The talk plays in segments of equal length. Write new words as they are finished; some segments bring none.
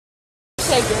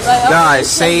shaking. Like, guys,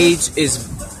 Sage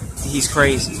he's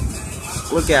crazy.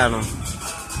 Look at him.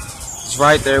 He's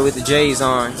right there with the J's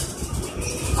on.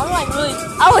 I'm like really,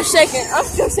 I was shaking. I'm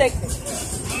still shaking.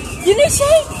 You didn't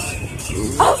shake?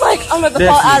 I was like, I'm about to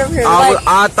fall out of here.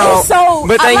 I thought, so,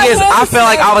 but thing is, I felt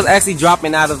like I was actually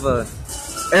dropping out of a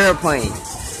airplane.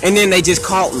 And then they just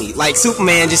caught me. Like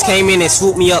Superman just came in and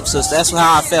swooped me up, so that's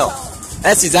how I felt.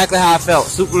 That's exactly how I felt.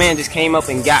 Superman just came up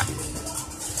and got me.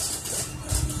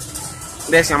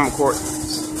 That's how I'm recording.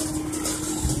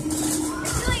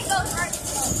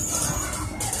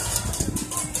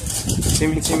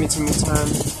 Timmy time.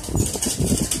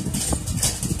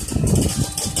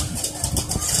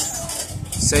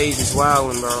 Sage is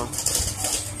wildin', bro.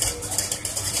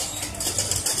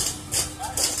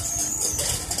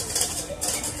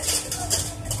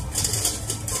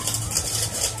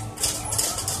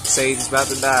 Sage is about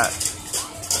to die.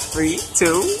 3,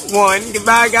 2, 1.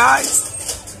 Goodbye, guys.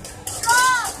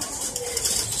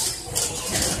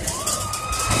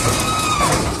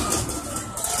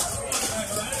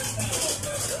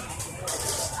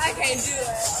 I can't do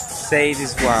it. Sage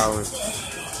is wild.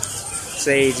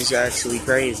 Sage is actually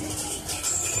crazy.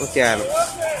 Look at him.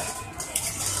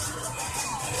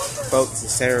 Folks,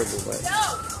 is terrible, but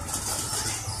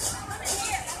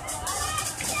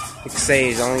look at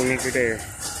Sage, the only nigga there.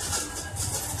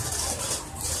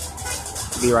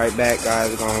 Be right back, guys.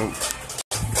 We're gonna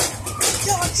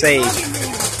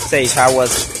Sage, how was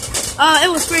it?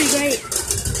 It was pretty great.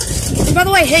 And by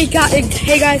the way, hey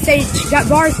guys, Sage got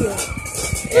bars here.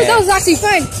 Yeah. That was actually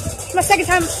fun. My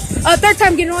third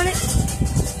time getting on it.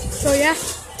 So yeah.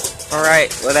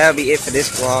 Alright, well that'll be it for this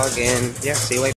vlog, and yeah, see you later.